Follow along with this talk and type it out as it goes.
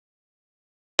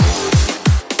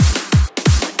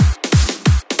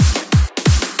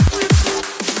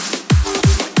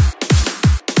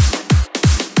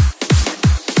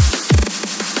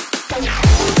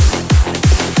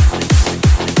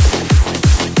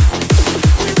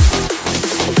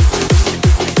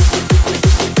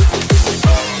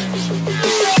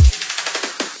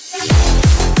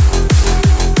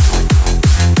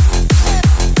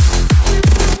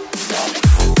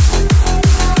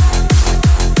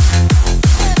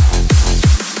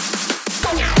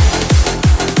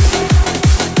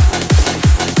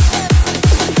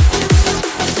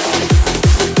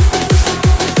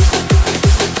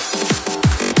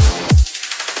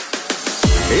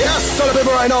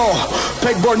right now.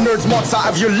 Pegboard nerds must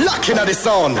have you locking at the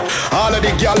sound. All of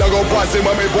the gal go pass him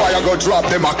and me boy I go drop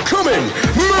them a coming.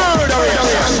 Murder it.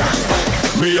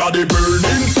 Me a the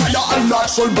burning fire and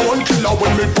natural born killer.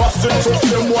 When me bust it to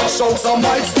film, watch out some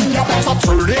mics. You better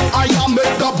turn it, I am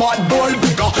make the bad boy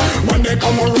bigger. When they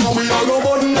come around, we all go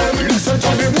on them. Listen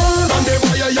to the word and they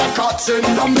fire your cuts in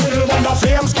the middle. When the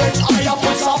flames get higher,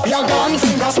 put up your gun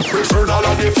fingers. Return all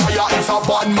of the fire, it's a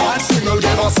bad man signal,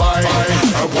 give a sign.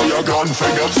 And put your gun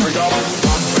finger trigger.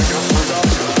 Gun finger trigger.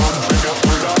 Gun finger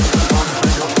trigger. Gun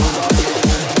finger trigger.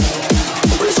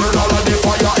 Return all of the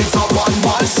fire, it's a bad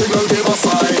man signal, give a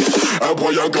sign. And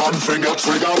put your gun finger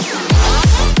trigger.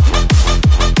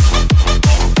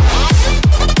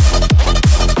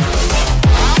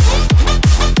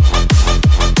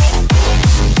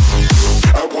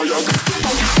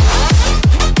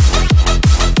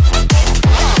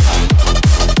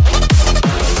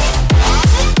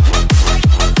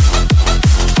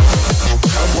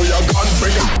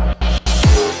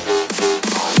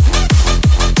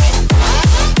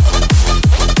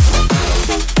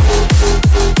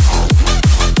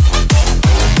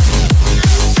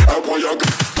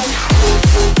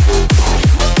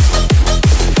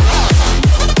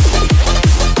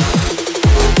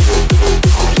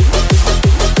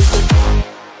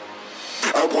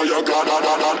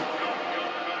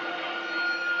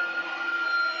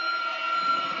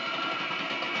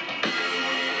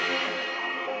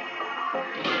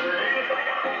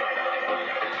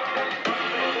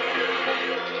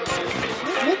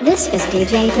 This is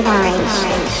DJ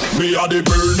Tovarishch. Me a the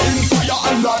burning fire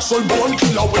and natural born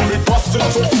killer. When me bust it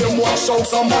to them, watch out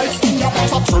some mics. You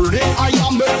better turn it, I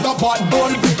am make the bad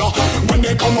boy bigger. When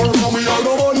they come around, we all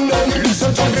go on them.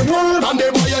 Listen to the word and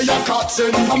they fire your cuts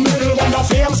in the middle. When the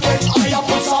flames get higher,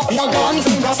 put up your gun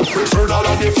fingers. Return all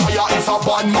of the fire, it's a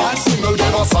bad man single,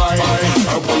 give a sign.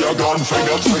 And put your gun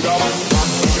finger trigger. Gun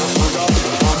finger trigger.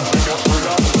 Gun finger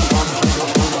trigger. Gun finger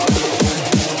trigger.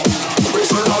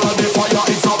 Return all of the fire,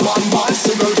 it's a bad man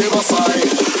single, give a sign.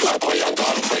 And put your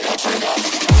gun finger trigger.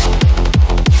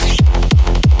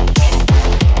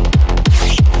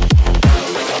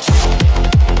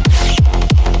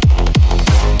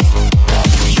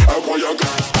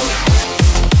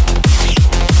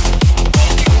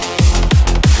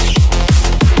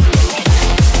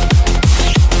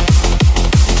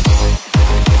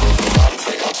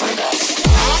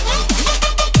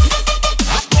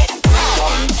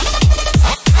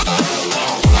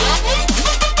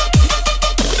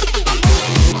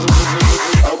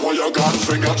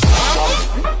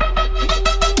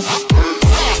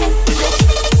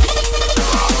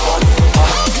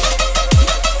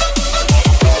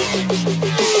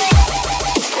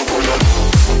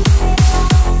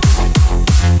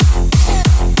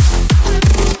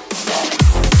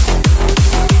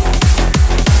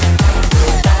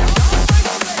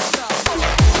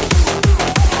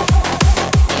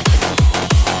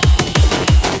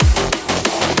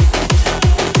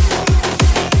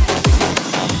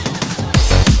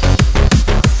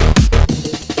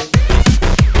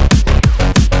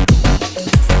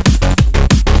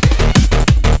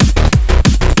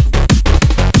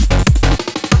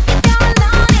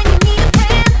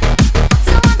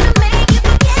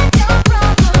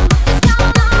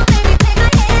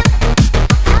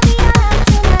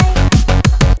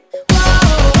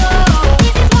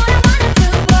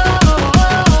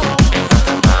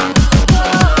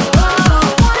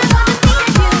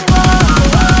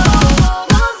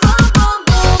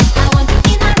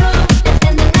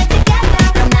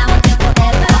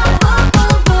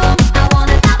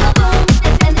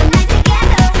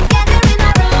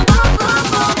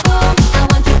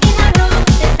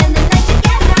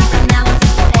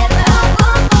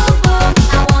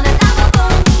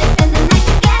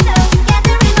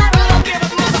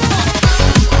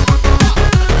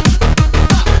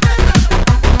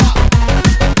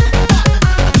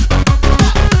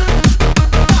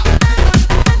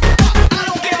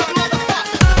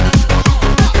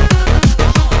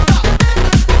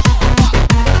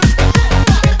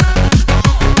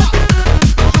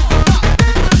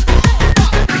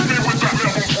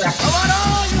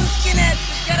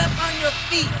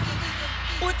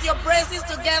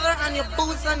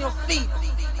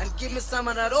 Some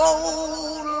of that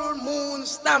old moon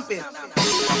stamping.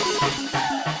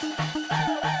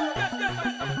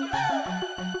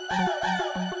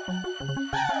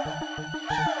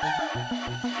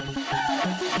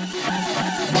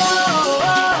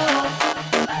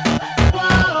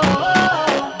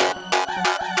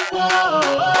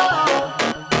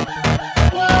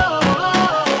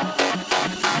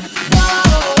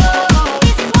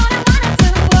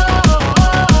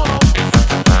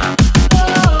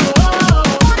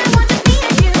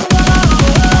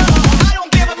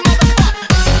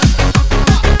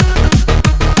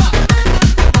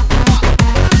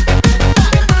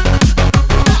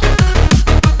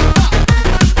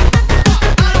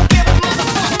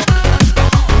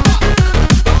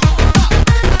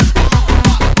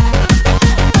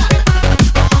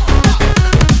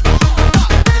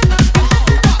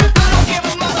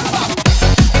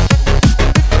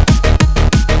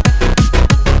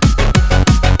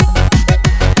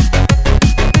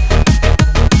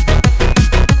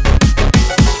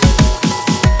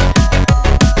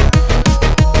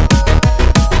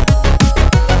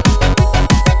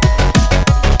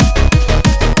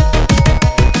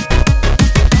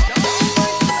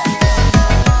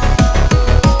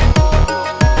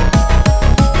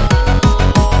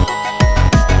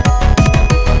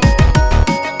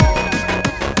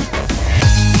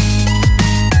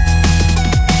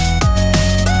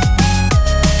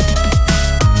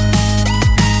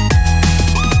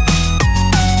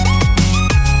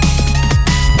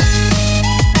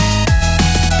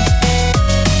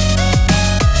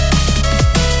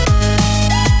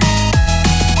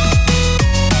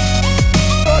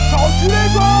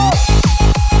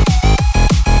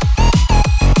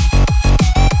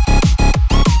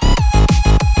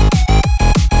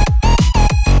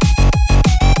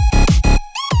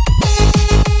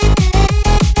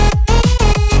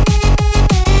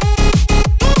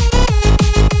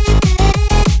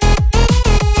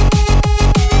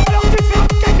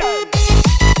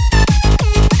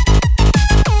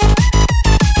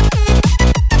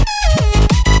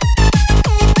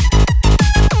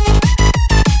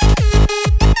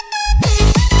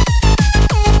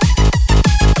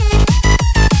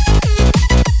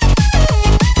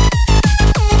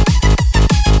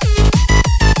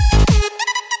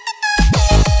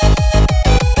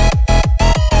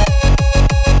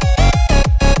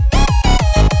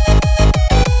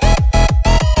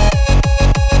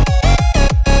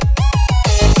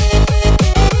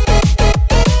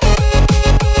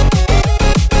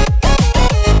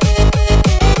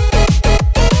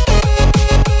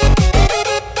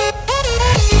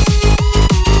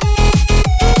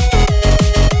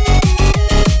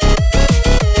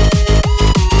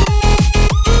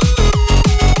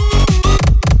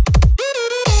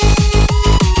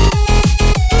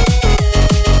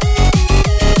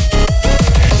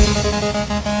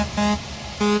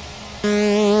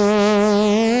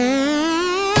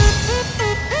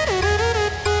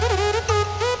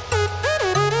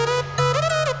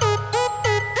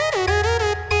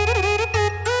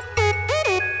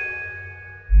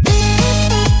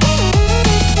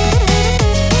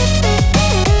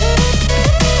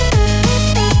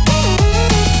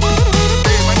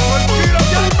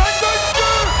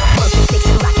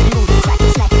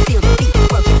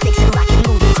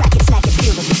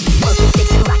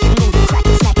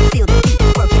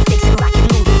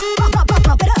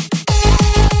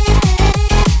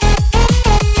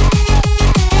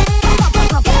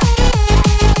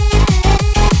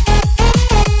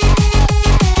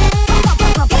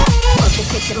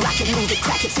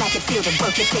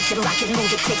 fix it, rock it,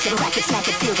 move it, fix it, rack it, smack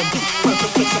it, feel the beat. Work it,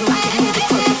 fix it, rock it, move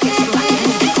it, work it, fix it, rock it,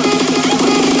 move it, work it, fix it,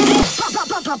 work it, fix it. Bump, bump,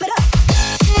 bump, bump it up.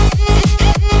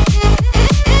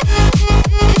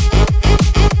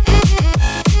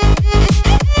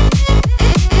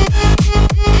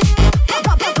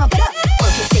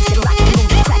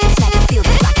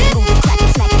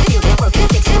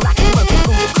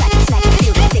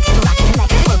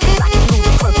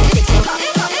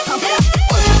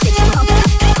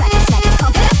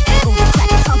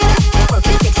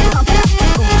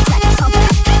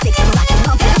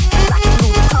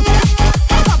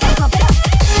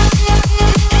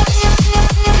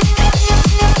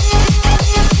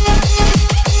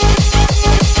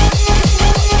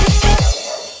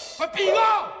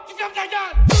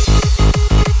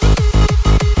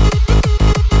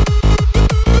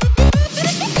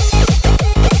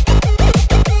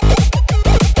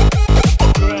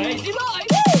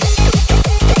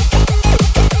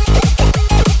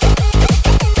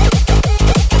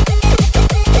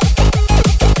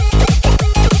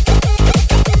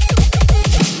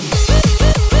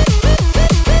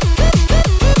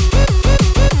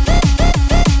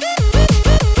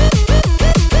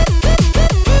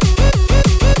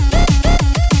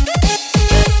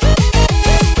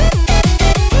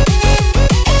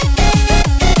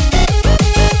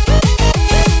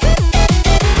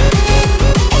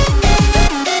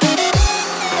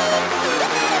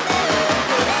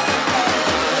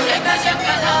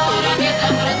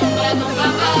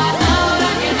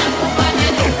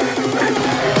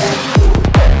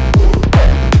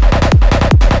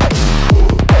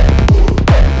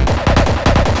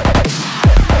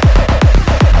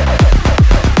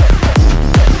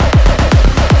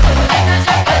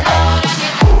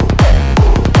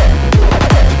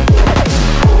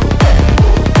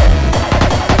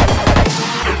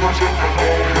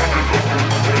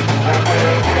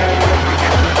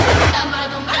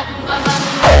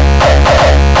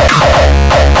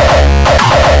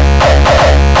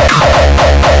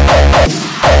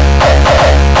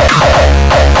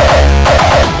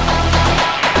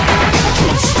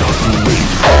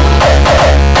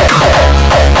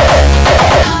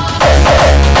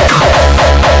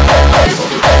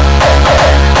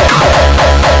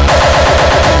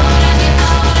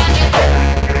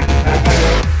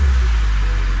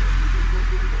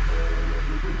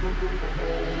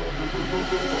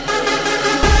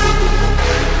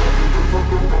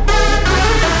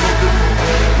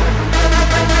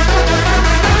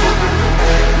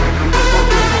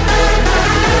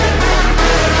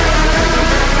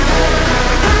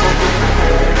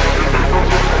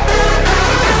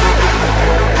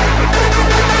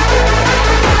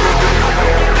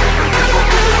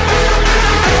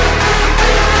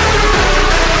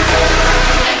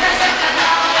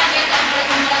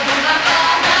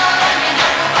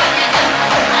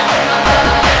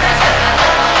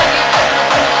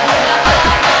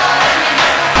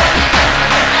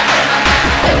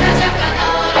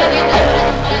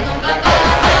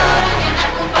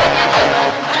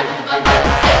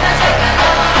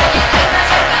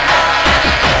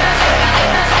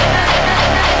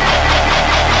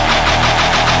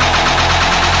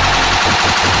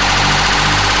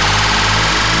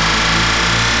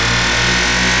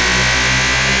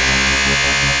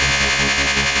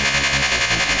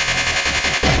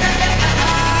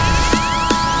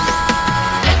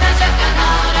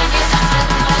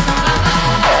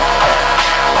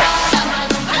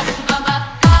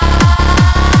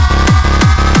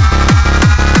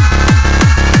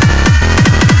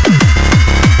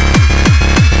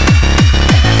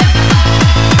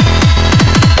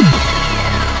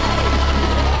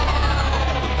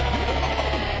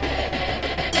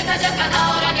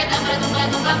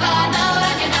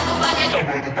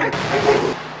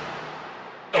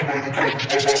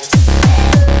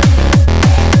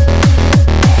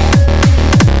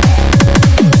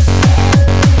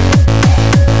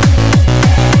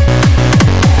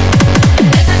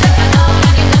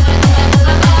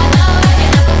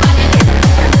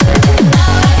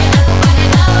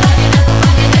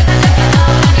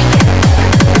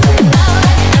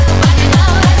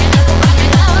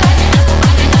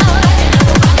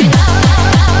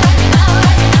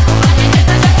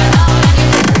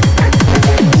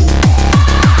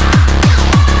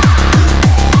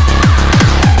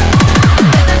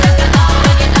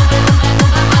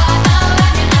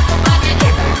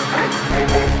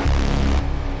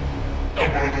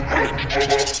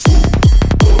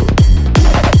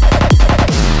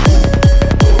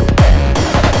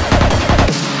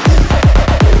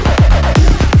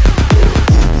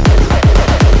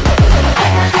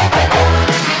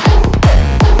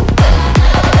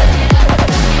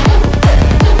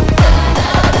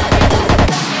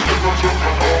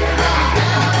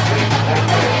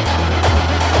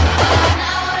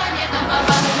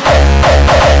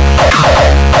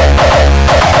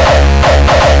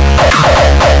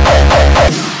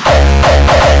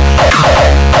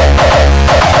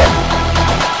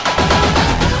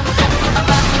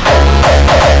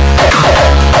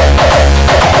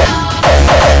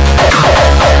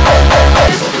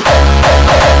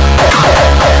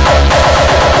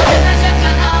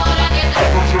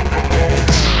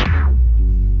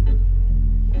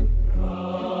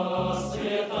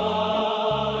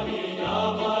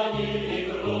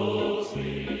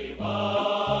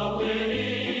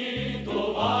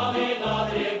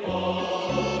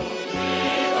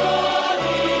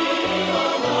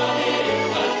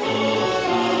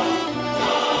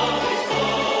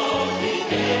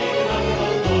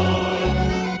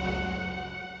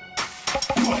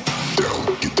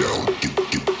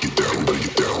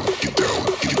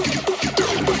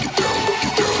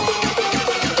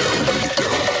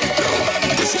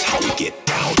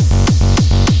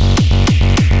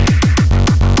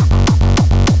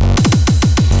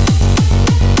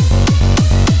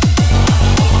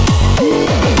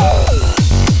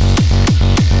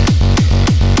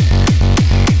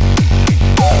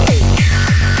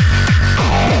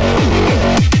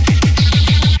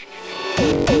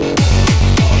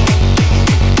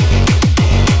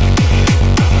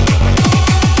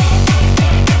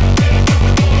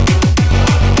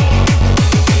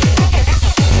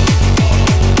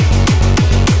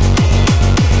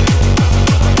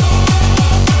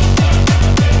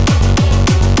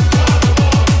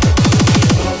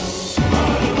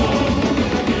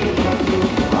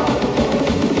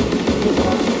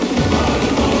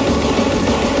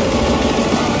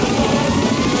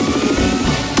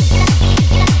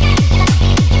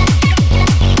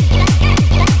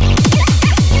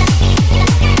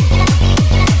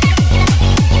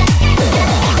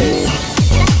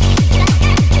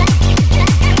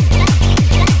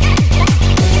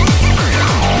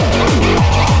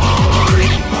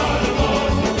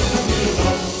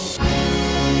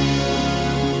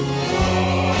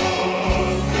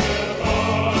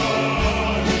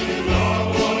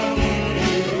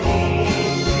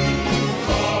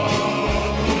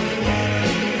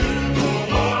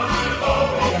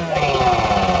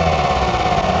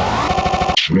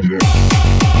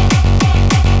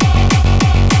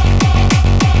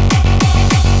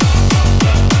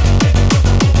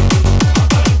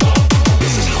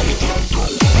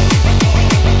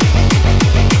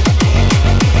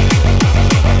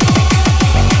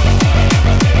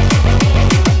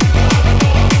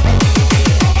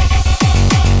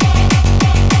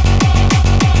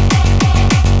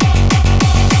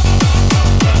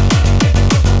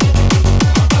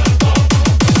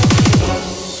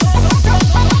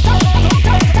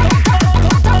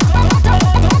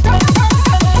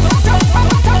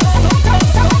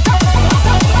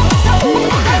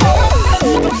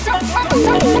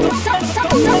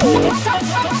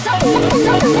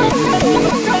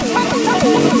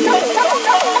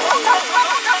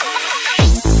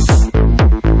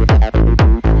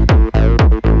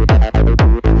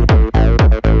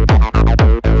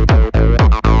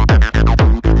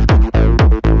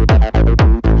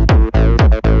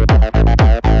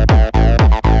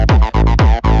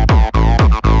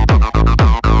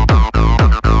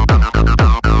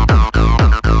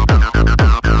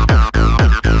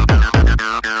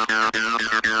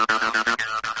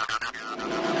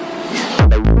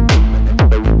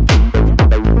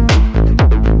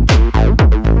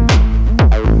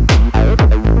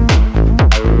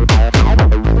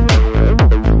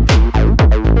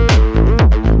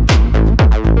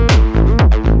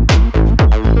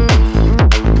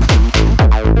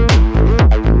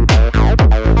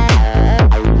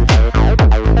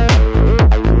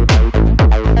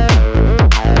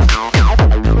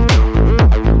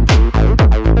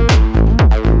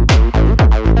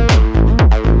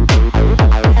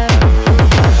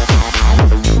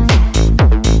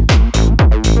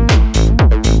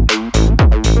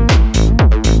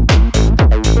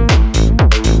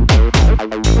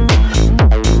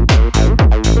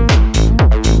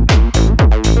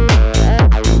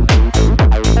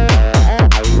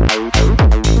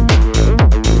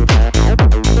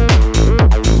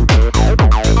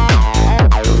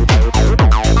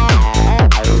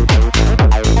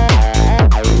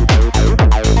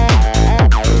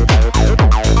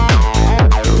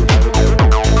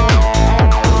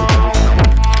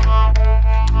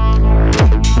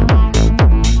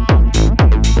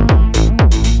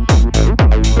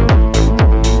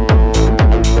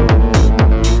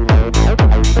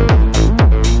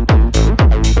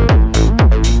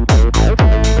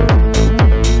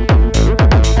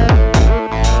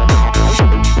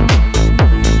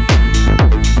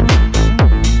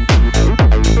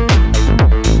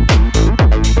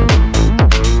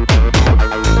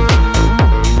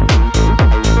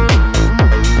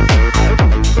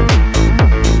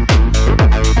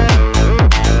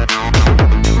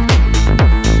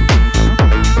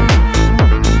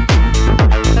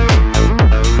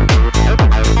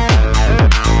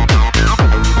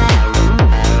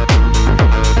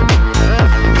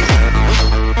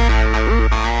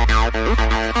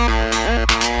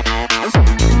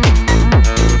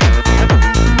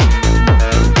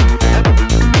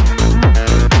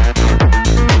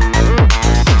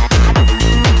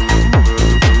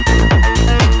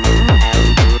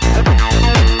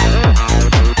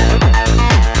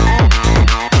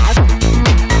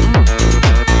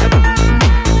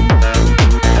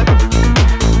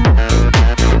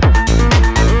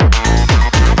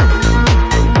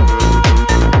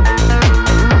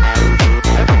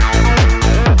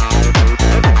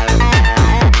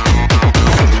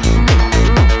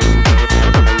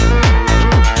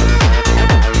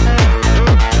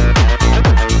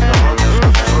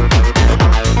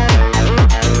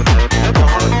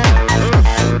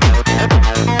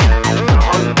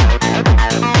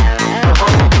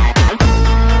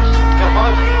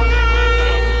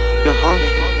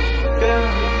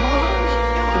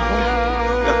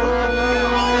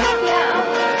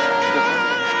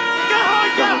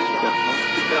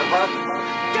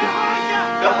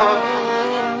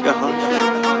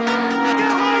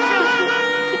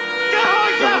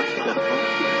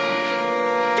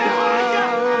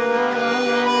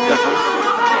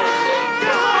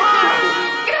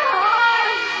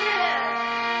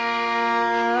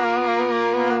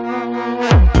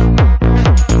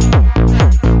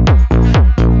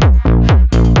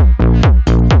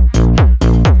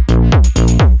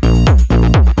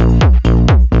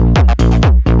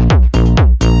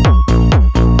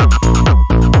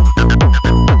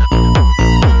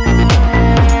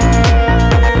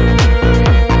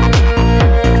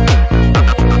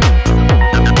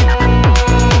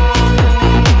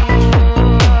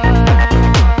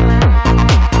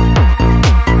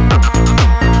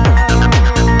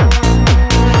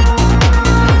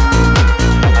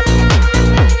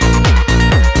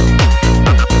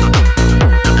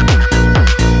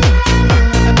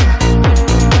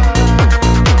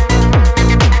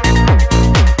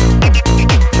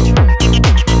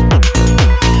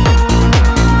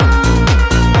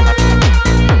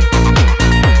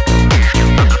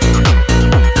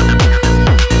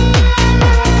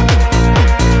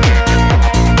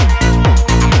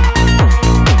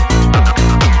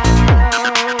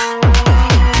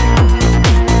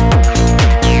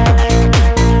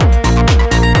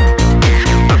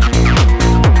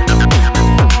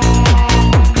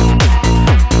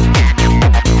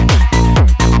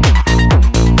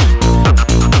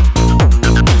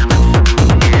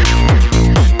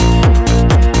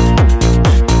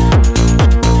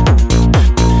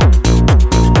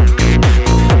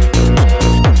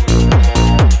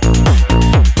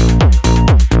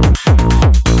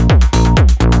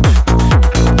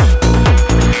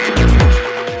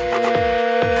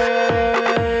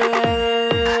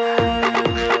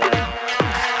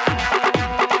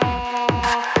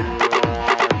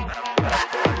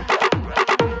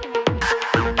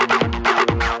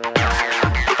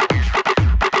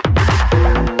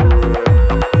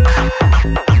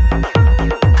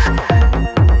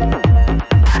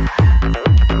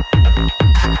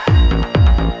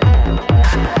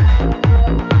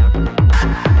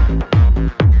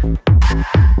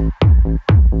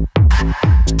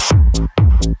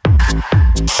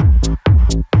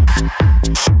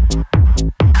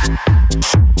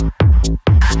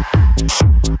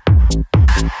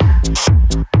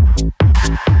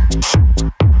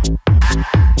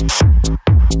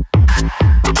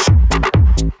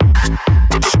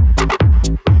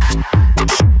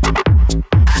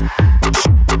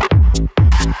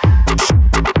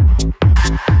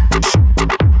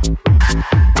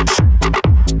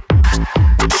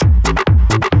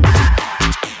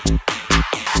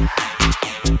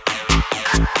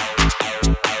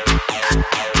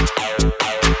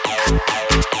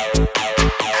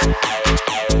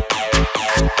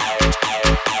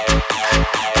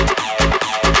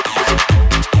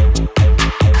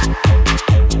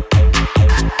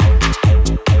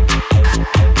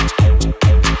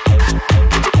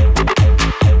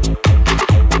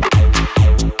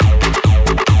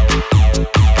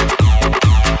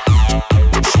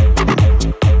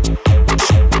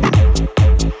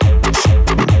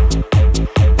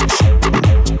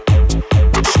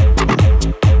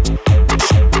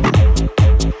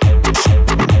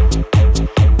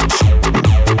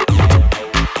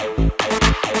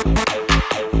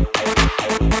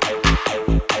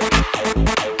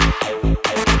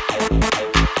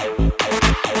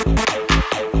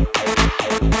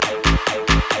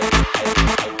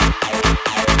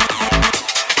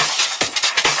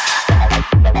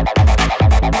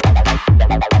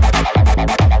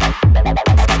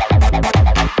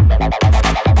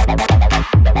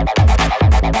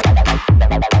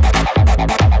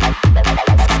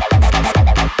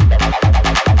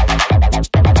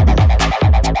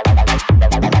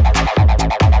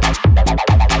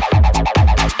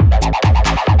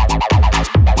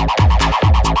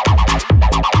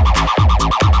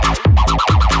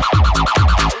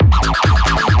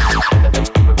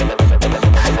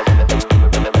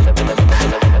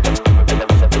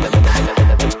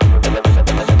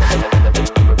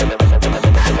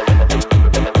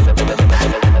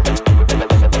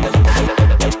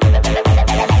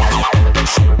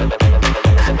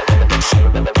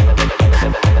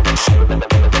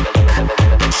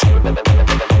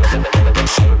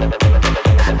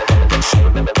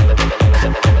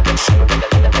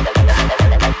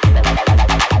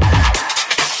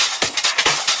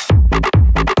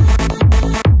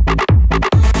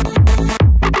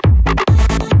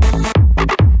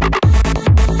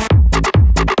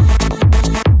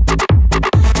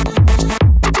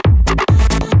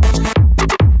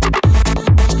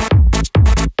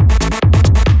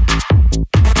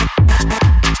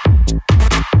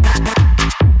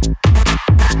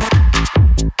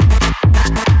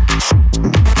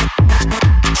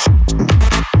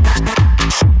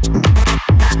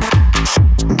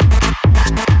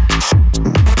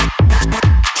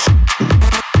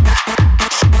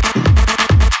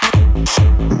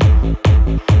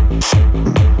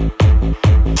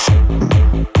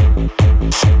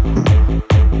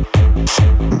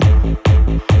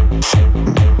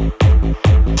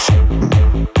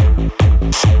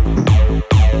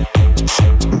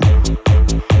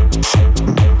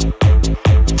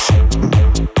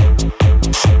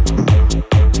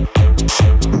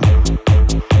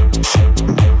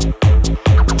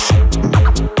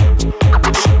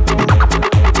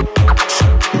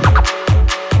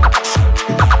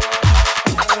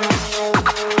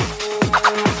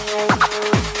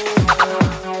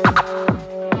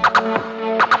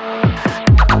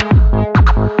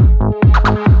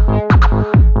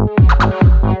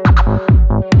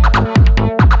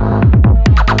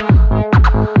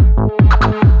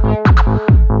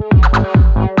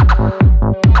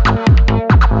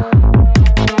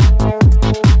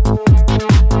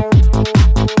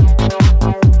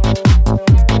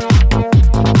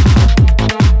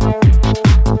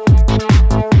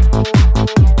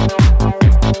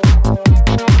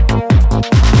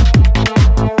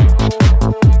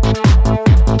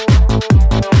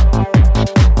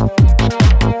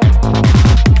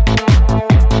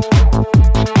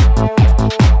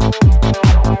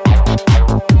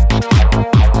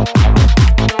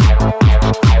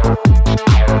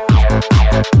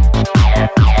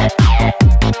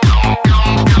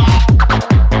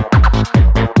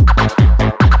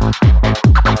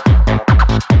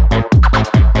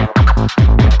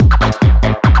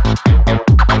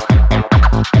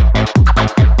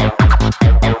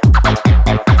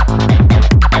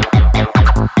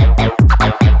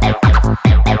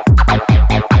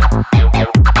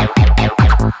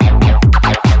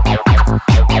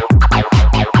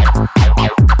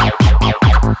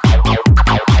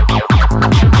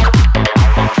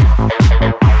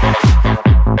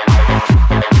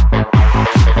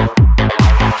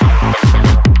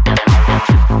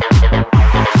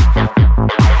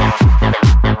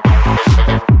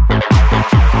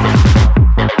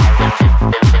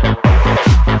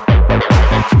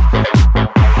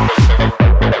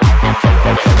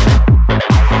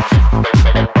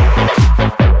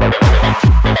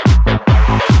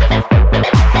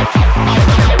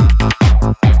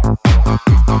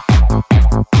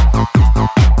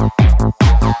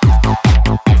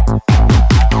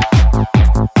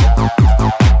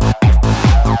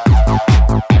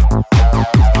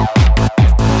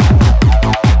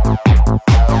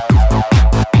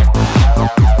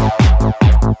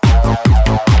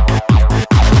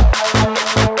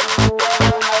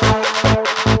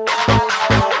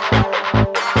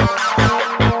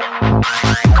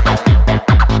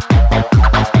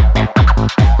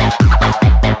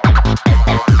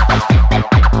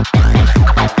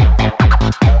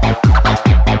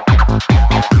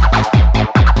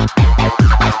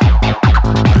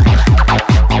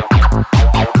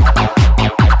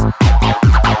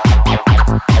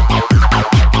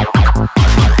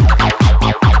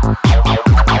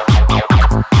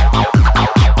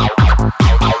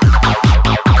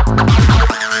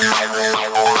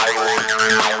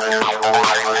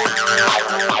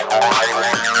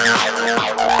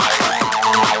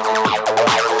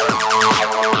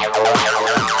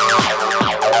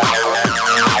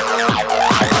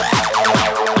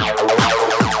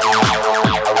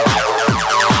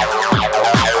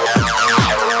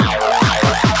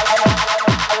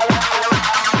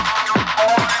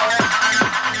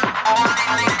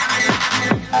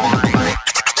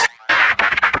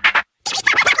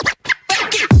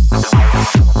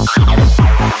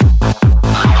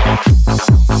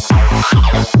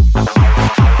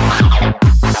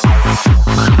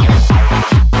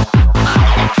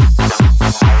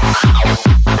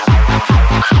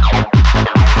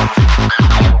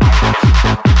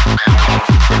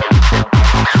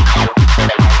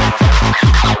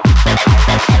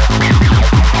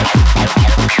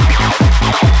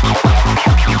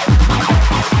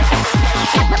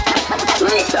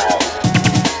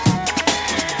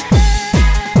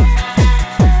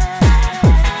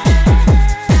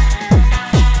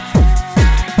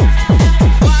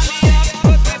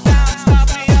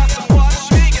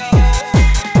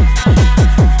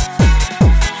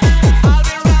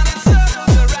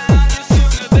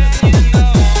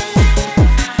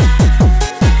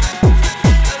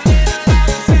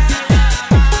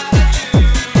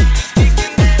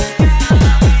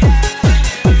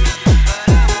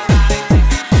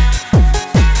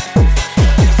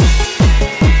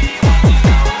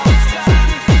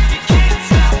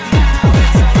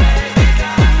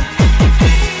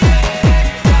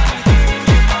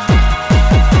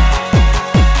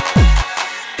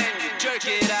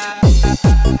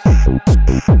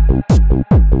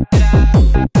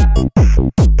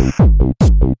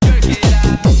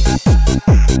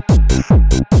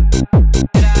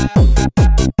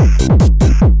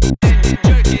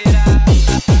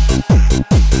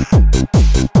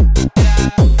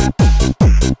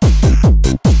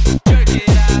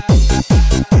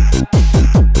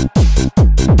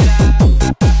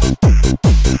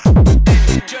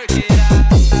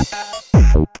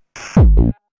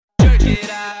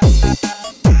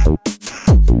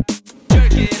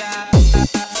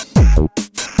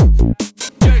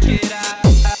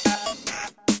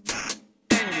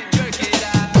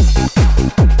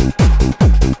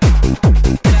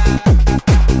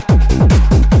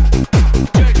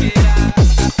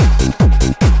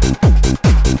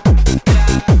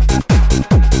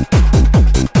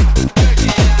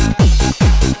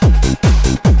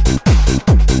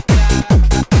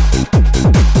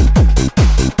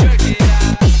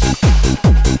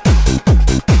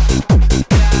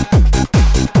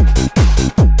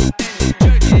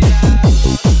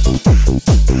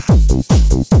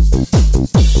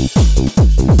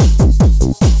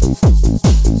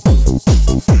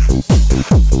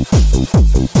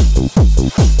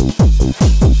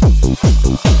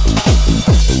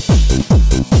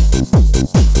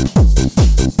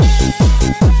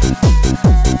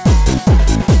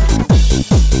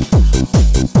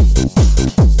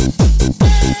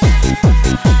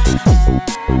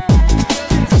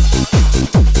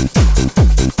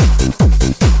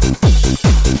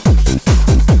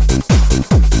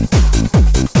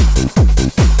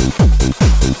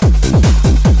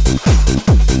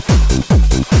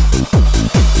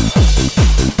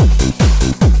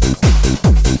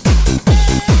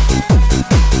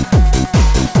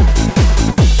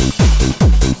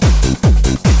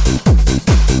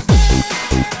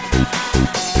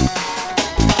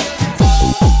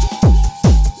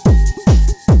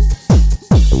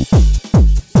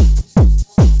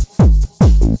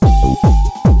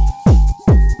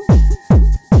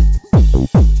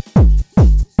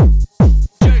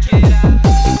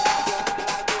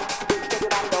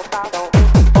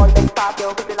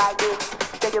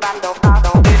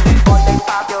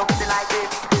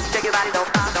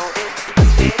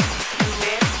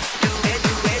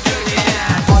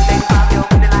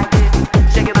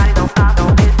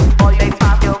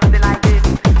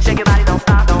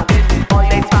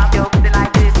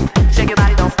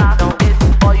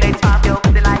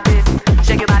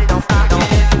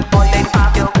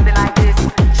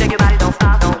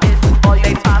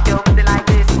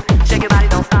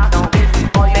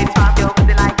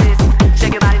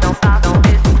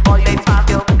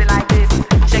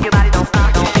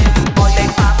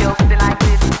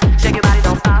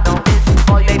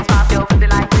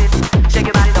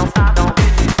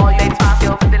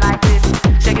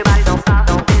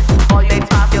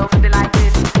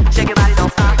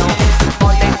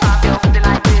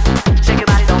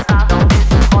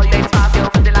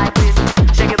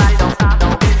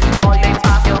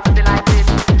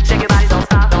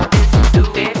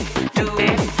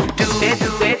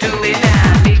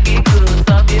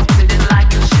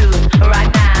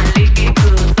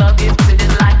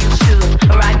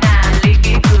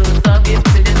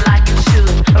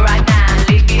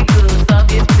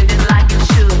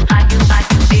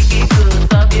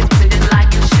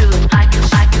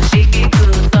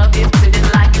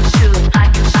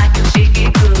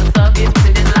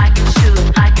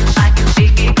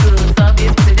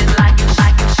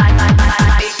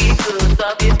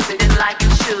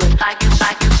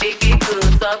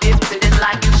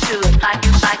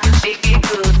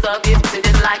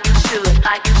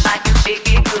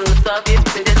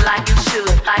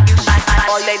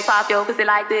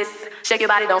 Like this, shake your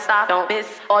body, don't stop, don't miss.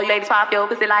 All you ladies pop your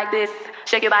pussy like this,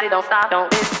 shake your body, don't stop, don't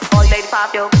miss. All you ladies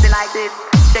pop your pussy like this,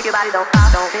 shake your body, don't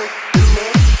stop, don't miss. Do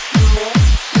it, do it,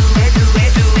 do it, do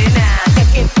it, do it now.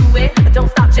 Get into it, don't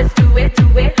stop, just do it, do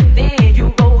it. Then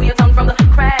you roll your tongue from the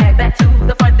crack back to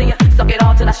the front, then you suck it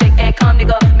all till I shake and come,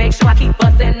 nigga. Make sure I keep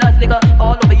busting nuts, nigga,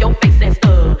 all over your face and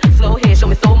stuff. Slow head, show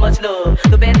me so much love.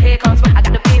 The best head comes from I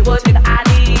got the big words, nigga. I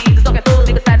need the sucking full,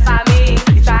 nigga, satisfy me.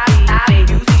 You try me, I bet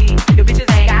you see. Your bitches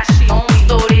ain't got shit on me,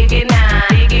 so they get nine,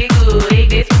 they get good. Take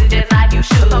this pussy just like you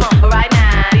should. Come on, right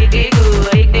now, they get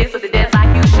good. Take this pussy just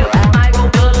like you should. Might roll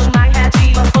dubs, might have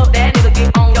cheese, but fuck that nigga,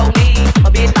 get on your knees. A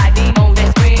bitch like me on that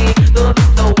screen. Look,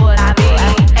 so what I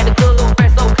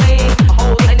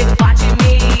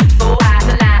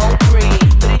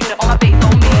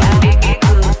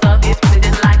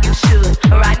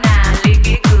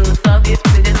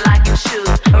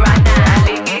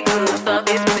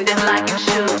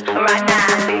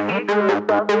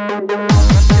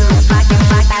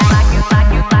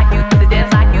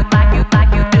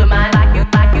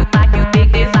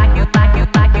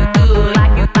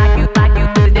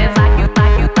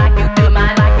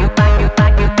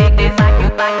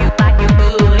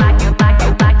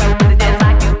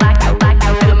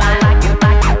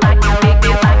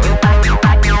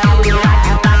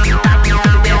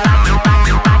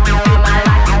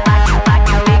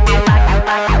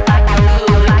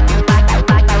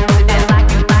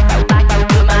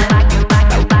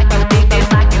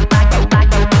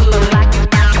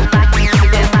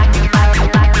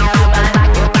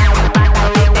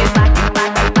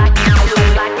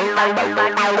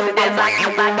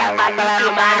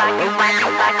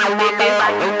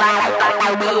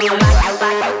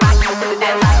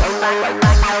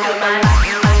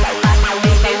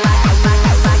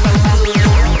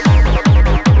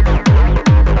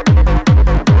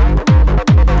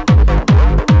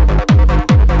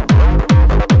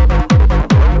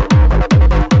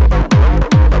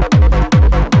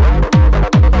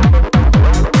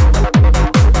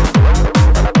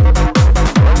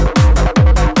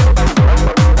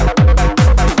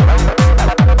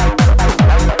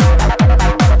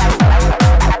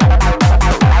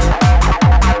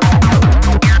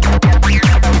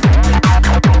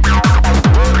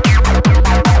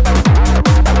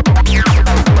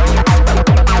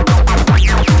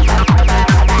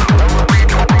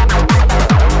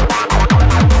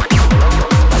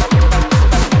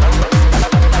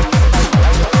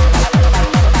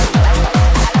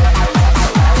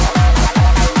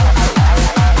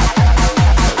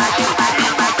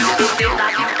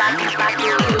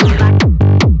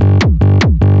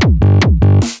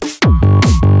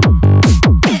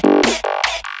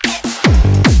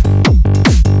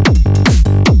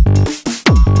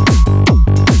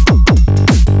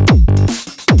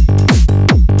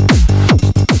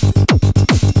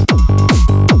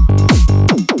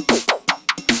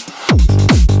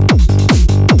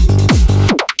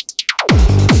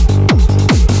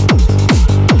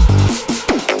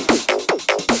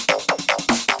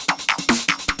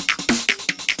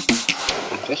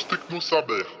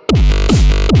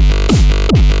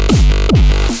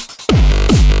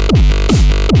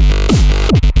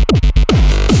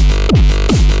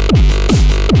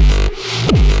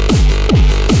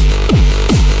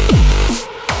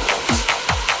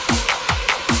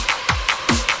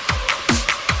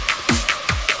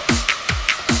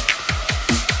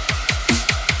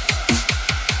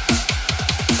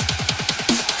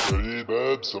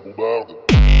Ça bombarde.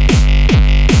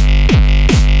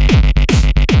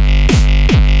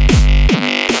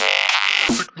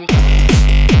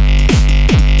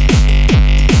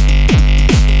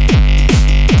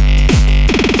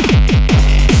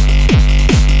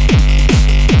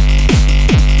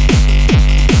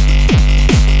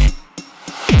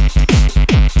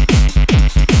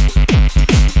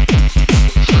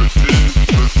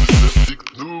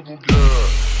 Techno, mon gars.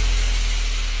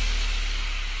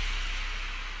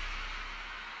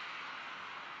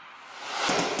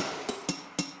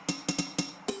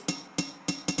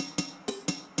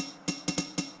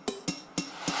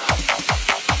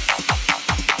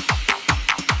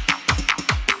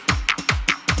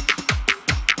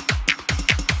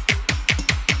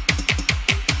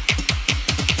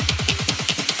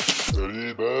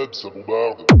 Ça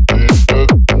bombarde.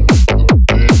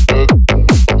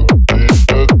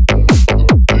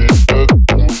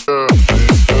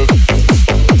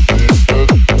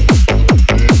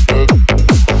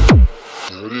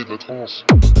 Allez, de la trance.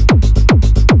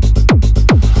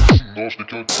 Non, je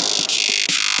déconne.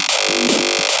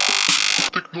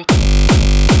 Techno.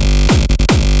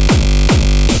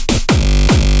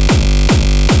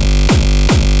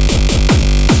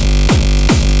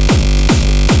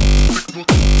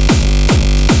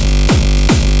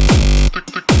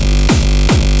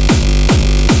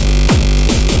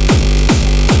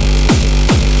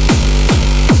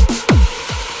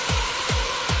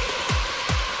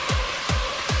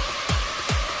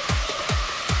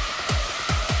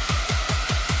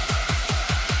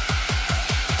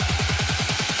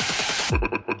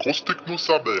 Grosse techno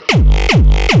sabère.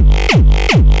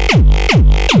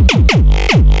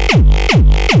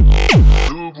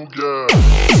 Oh mon gars.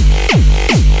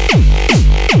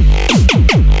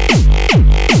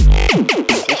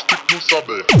 Grosse techno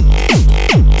sabère.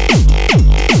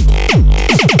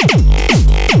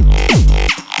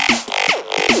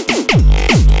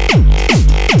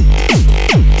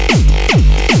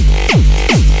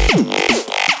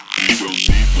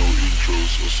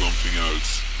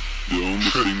 The only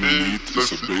thing we need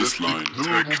is a baseline,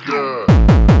 Tekno.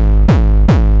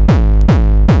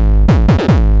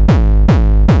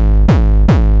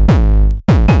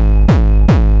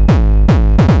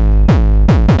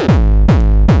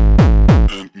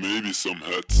 And maybe some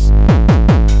hats.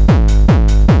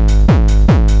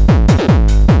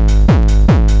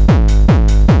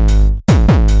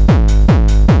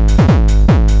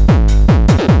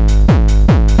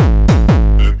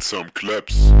 And some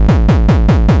claps.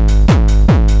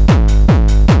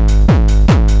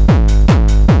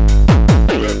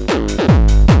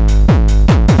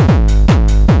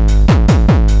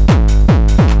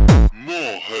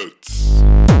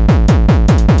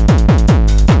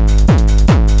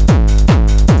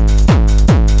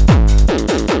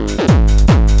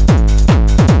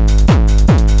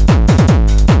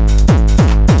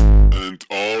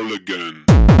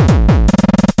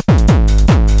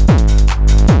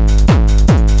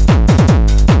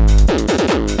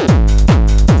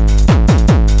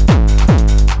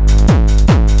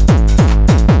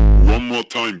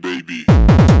 time, baby.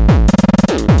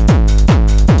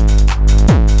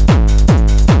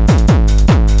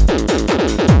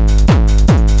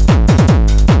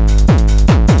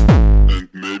 And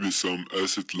maybe some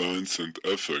acid lines and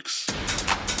effects.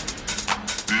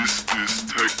 This is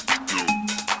techno.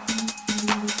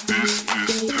 This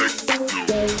is techno.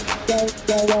 This is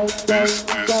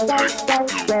techno.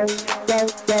 This is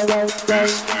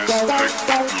techno.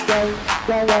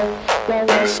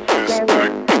 This is techno.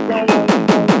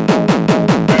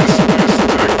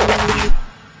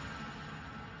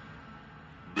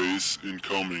 Bass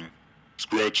incoming.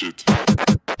 Scratch it.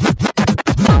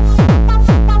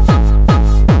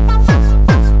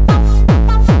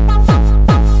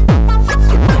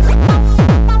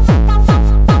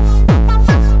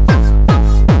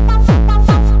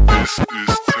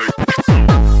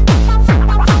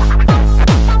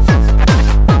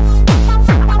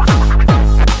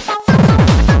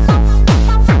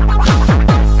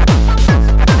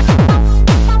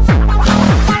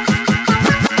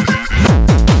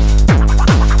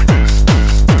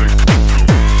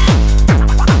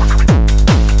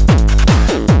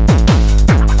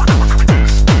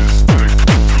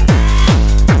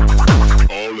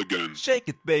 Shake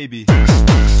it, baby. Oh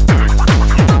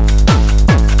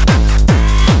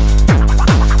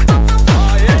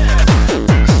yeah.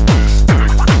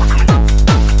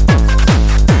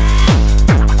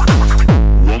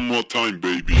 One more time,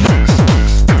 baby.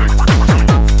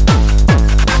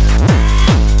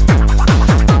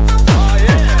 Oh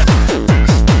yeah.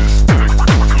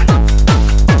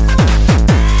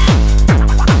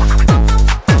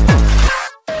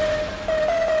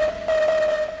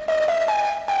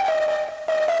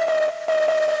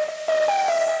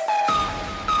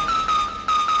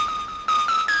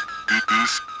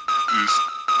 This is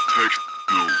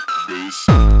techno bass.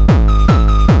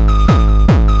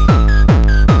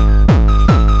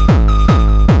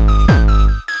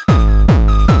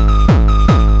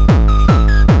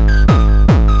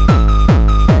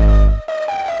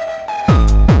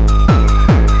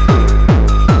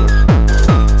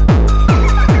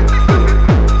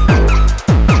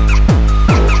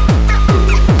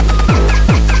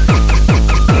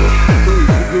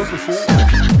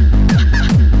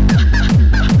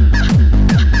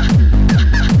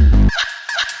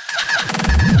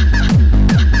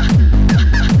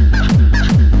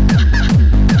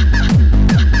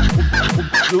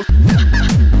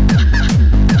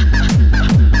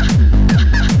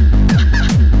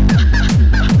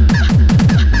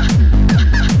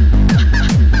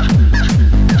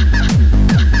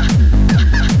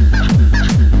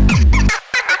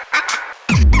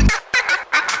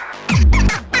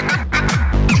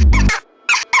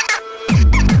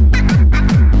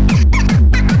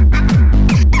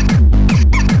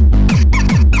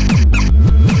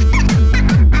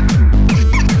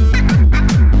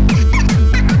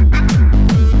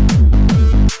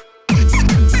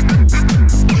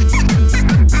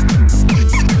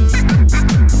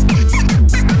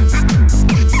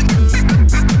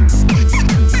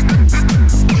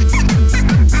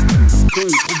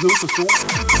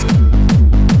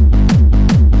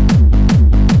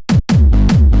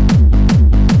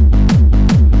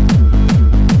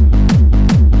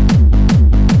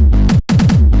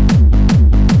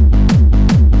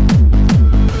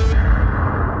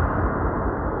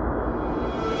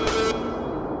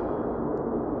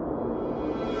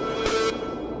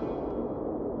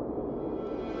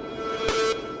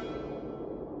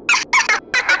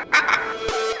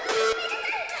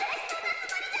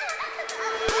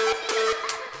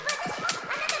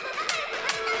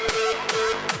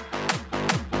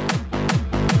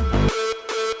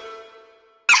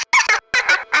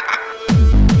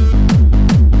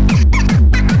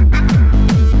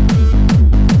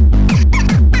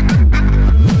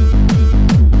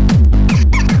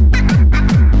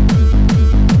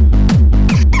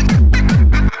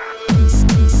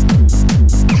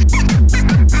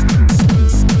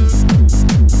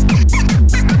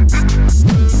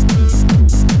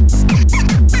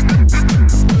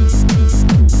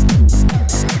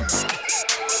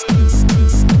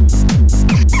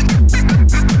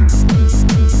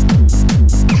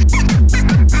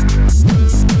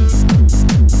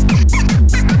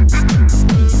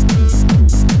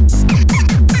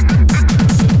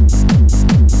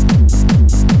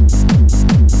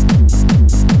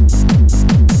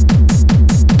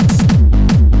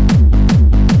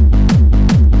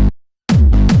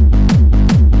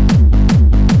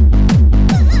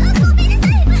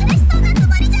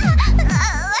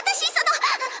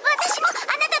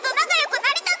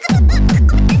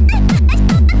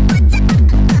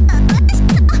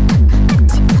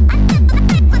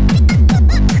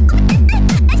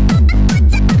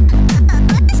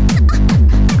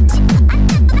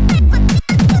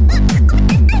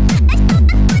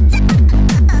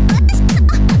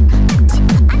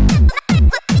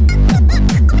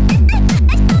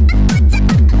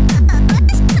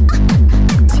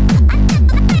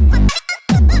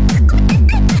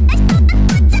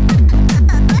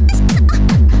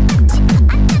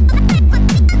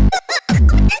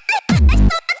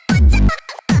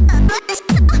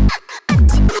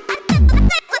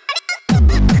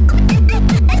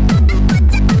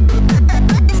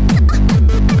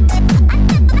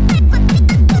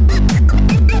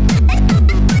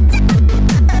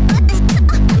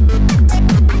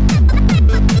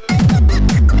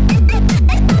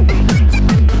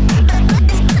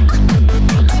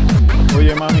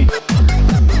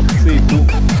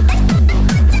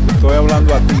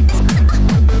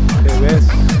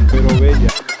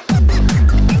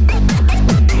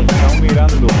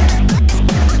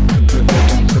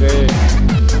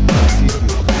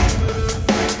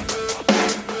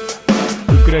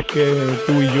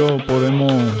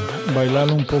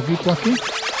 poquito aquí.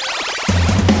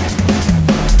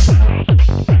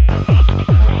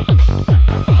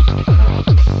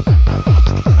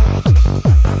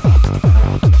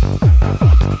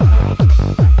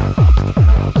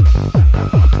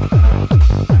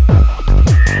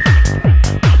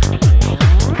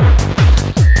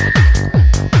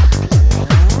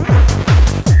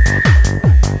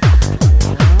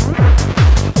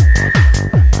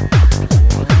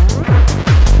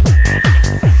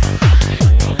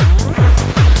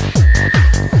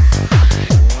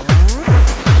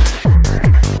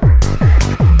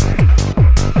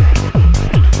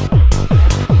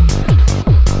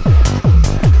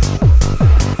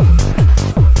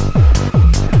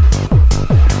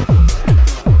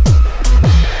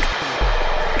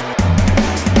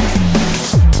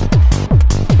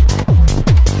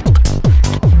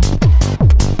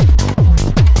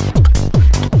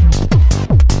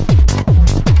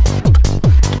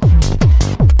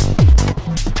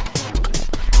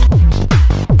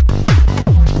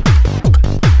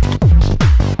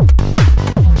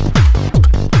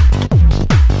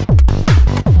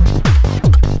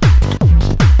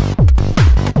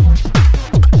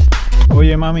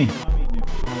 Oye, mami.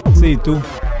 Sí, tú.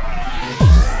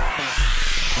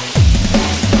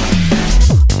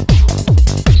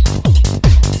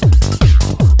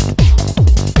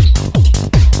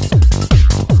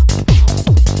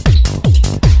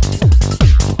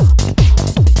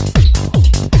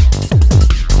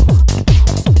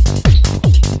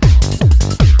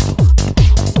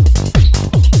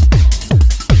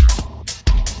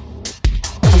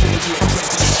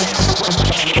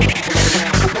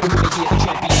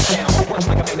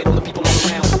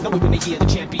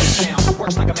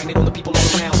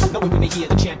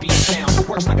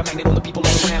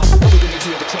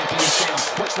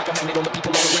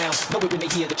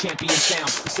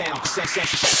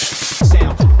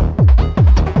 Sound.